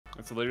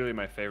That's literally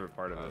my favorate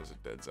part of it. There's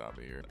a dead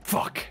zombie here.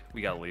 Fuck.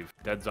 We gotta leave.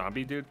 Dead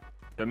zombie, dude?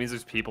 That means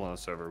there's people on the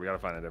server. We gotta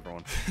find a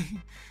different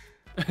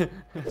one.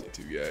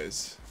 2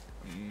 guys.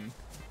 I'm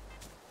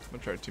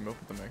gonna try to team up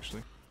with them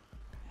actually.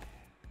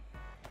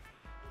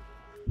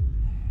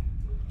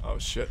 Oh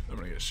shit, I'm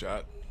gonna get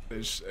shot. They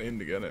just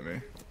aimed again at me.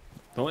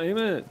 Don't aim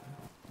it.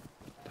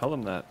 Tell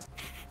them that.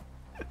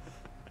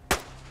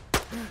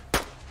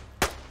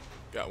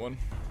 Got one.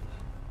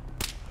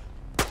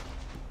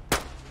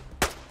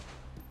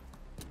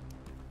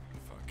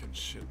 Fucking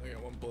shit, I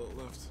got 1 bullet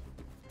left.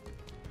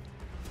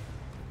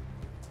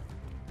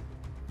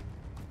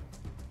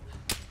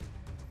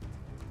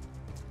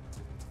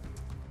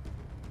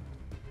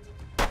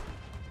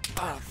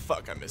 Ah,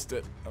 fuck, I missed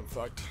it. I'm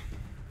fucked.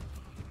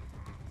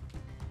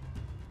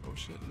 Oh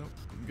shit, nope,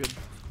 I'm good.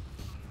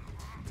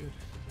 I'm good.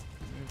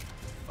 I'm good.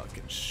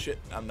 Fucking shit,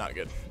 I'm not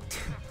good.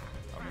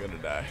 I'm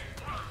gonna die.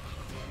 Oh,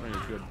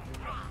 you're good.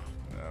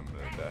 I'm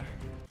gonna die.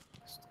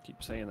 Just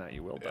keep saying that,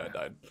 you will die. Yeah, I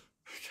died.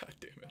 God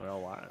damn it.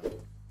 Well, why?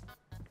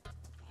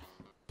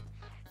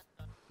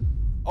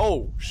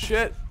 Oh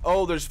shit!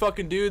 Oh, there's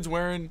fucking dudes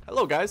wearing.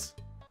 Hello guys,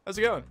 how's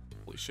it going?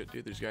 Holy shit,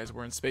 dude! There's guys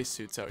wearing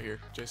spacesuits out here.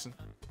 Jason,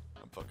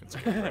 I'm fucking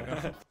scared right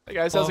now. Hey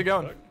guys, how's it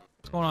going?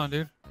 What's going on,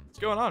 dude? What's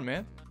going on,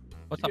 man?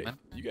 What's up, man?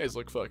 You guys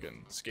look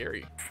fucking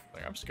scary.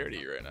 Like I'm scared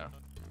of you right now.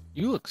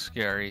 You look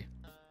scary.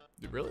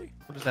 Dude, really?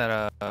 What is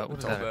that? What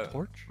is that? A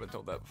torch? I've been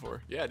told that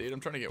before. Yeah, dude, I'm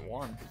trying to get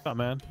warm. What's up,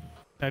 man?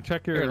 Can I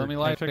check your? Here, let me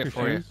light check it your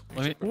for you. shoes?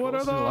 Let me. What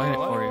are Let me light it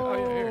for you. Oh,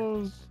 yeah, here.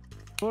 those?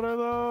 What are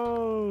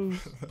those?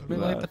 Let me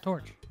light the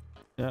torch.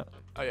 Yeah.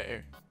 Oh yeah,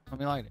 here. Let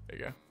me light it. There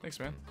you go. Thanks,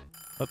 man.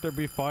 Let there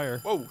be fire.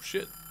 Whoa,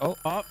 shit. Oh,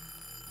 up.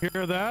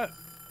 Hear that?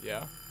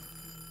 Yeah.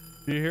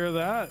 Do you hear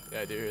that? Yeah,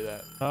 I do hear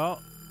that. Oh.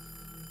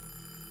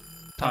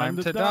 Time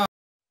to die.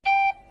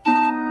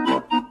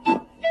 I'm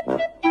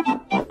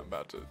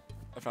about to.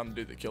 I found the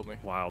dude that killed me.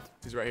 Wild.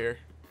 He's right here.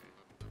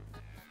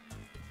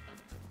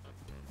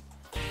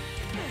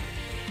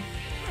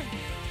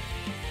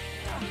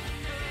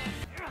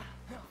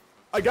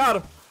 I got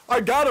him! I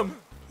got him!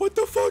 What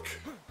the fuck?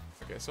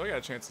 Okay, so I got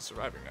a chance of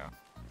surviving now.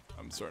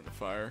 I'm starting to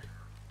fire.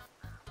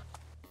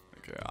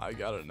 Okay, I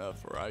got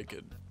enough where I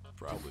could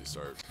probably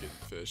start getting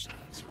fish and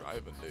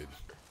surviving, dude.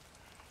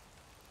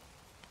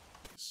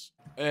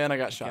 And I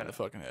got shot in the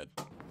fucking head.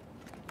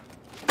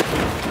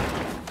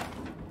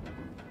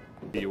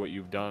 See what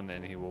you've done,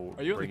 and he will.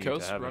 Are you on the bring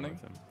coast to heaven running?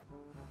 with him.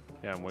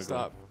 Yeah, I'm wiggling.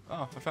 Stop.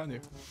 Oh, I found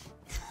you.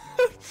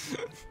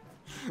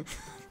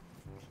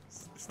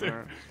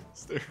 Stare.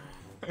 Stare.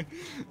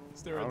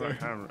 Stay right there.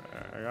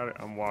 I got it.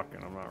 I'm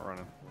walking. I'm not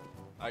running.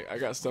 I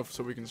got stuff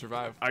so we can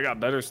survive. I got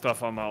better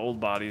stuff on my old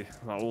body,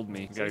 my old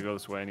me. You gotta go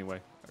this way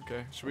anyway.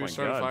 Okay, should Oh we my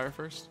start a God. fire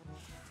first?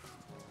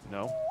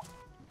 No.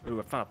 Ooh,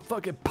 I found a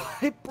fucking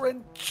pipe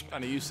wrench.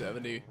 On a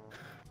U70.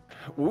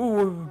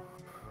 Ooh.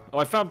 Oh,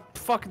 I found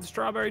fucking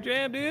strawberry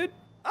jam, dude.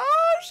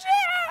 Oh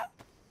shit!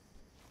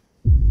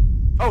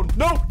 Oh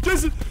no,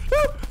 Jason!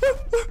 Oh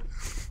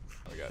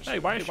my gosh. Hey,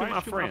 why are you shooting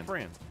my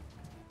friend?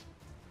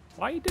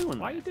 Why are you doing that?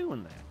 Why are you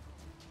doing that?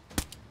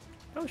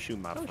 Don't shoot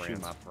my friends.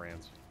 Shoot my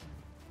friends.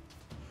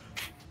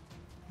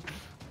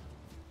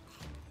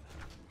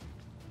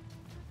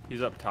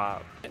 He's up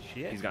top.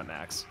 Shit. He's got an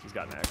axe. He's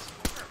got an axe.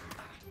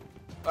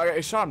 Okay,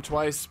 I shot him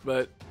twice,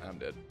 but I'm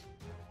dead.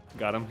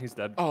 Got him. He's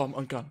dead. Oh, I'm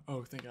ungone.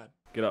 Oh, thank God.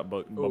 Get up,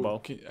 Bobo.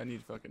 Oh, I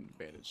need fucking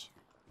bandage.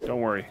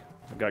 Don't worry.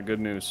 I've got good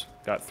news.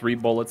 Got 3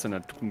 bullets and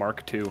a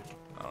Mark II.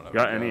 I don't know.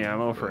 Got any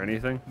ammo for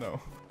anything? No.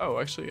 Oh,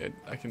 actually,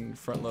 I can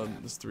front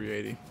load this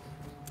 380.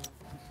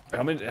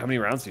 How many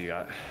rounds do you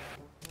got?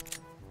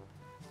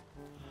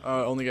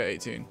 Only got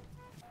 18.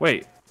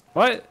 Wait.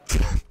 What?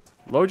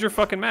 Load your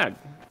fucking mag.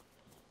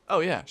 Oh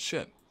yeah,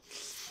 shit.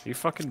 You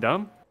fucking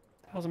dumb? What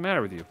the hell's the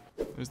matter with you?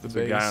 There's the There's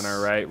a base. guy on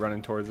our right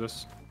running towards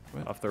us.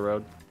 What? Off the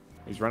road.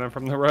 He's running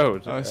from the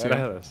road. Oh, I see right him.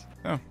 ahead of us.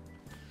 Oh.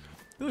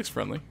 He looks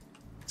friendly.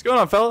 What's going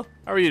on, fella?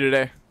 How are you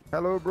today?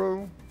 Hello, bro.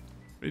 What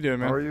are you doing,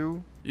 man? How are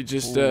you? You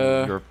just,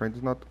 Ooh, your friend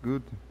is not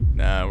good.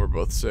 Nah, we're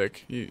both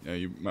sick. You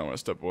might want to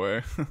step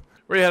away.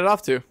 Where you headed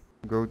off to?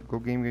 Go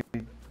game.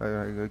 I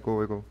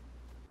go.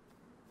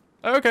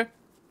 Oh, okay.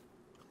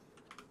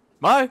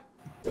 Bye.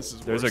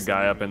 There's a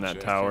guy up in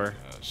that tower.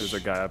 There's a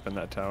guy up in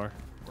that tower.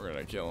 We're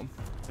gonna kill him.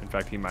 In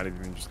fact, he might have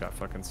even just got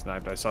fucking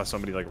sniped. I saw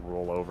somebody like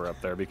roll over up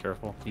there. Be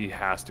careful. He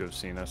has to have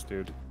seen us,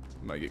 dude.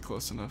 Might get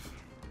close enough.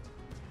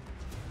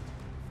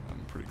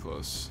 I'm pretty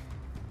close.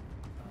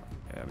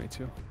 Yeah, me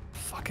too.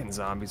 Fucking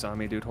zombies on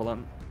me, dude. Hold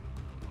on.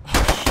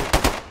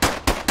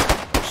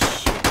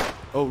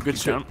 Oh, good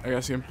shit. down? I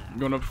gotta see him. I'm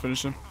going up to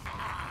finish him.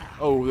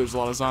 Oh, there's a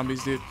lot of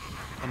zombies, dude.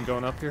 I'm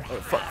going up here. Oh,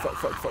 fuck.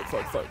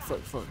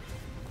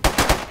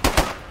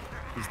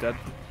 He's dead.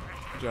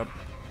 Good job.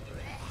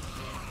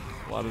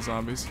 A lot of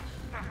zombies.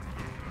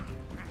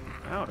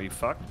 Ow, you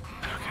fuck.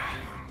 Okay.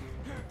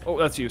 Oh,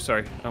 that's you.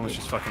 Sorry. I almost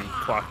just fucking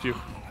clocked you.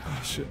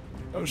 Oh, shit.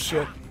 Oh,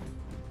 shit.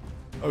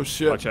 Oh,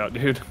 shit. Watch out,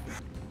 dude.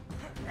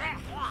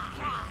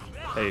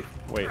 Hey,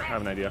 wait. I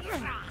have an idea.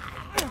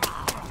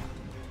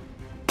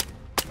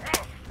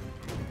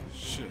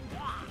 Shit.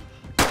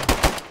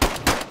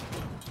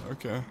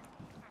 Okay.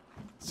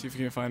 See if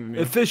you can find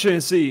any.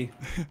 Efficiency.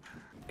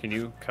 Can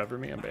you cover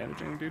me? I'm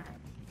bandaging, dude.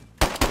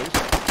 Please?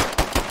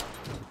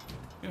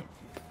 Yeah.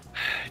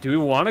 Do we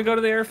want to go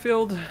to the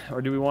airfield,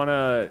 or do we want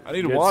to? I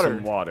need get water.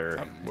 Some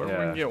water. Where we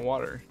can get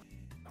water?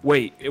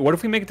 Wait, what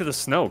if we make it to the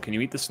snow? Can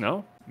you eat the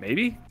snow?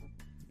 Maybe.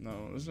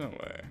 No, there's no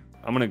way.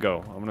 I'm gonna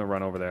go. I'm gonna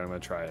run over there. I'm gonna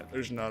try it.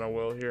 There's not a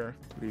will here.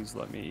 Please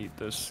let me eat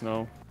this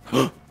snow.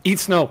 Eat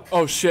snow.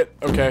 Oh shit.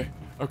 Okay.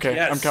 Okay.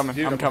 Yes, I'm coming.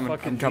 dude, I'm coming. A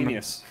fucking I'm coming.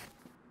 genius.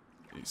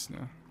 Eat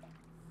snow.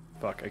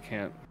 Fuck, I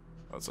can't.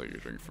 That's like you're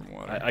drinking from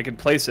water. I could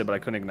place it, but I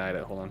couldn't ignite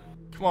it. Hold on.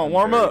 Come on, I'm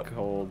warm very up.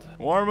 Cold.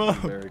 Warm up.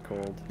 Very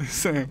cold.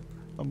 Sam,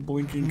 I'm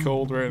blinking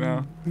cold right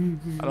now.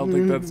 I don't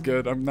think that's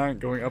good. I'm not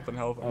going up in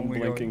health. I'm only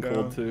blinking going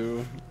cold down.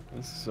 too.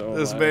 So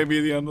This may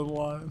be the end of the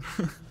line.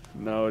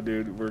 No,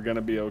 dude, we're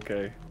gonna be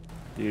okay.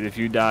 Dude, if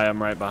you die,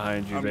 I'm right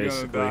behind you,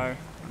 basically. I'm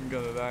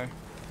gonna die.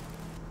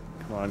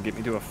 Come on, get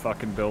me to a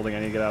fucking building. I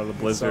need to get out of the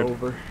blizzard. It's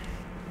over.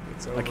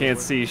 It's over. I can't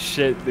see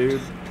shit,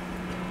 dude.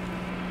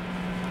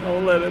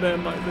 Don't let it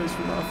end like this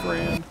for my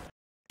friend.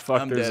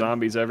 Fuck, I'm there's dead.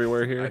 zombies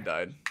everywhere here. I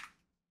died.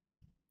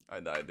 I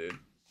died, dude.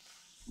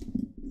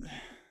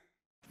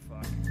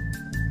 Fuck.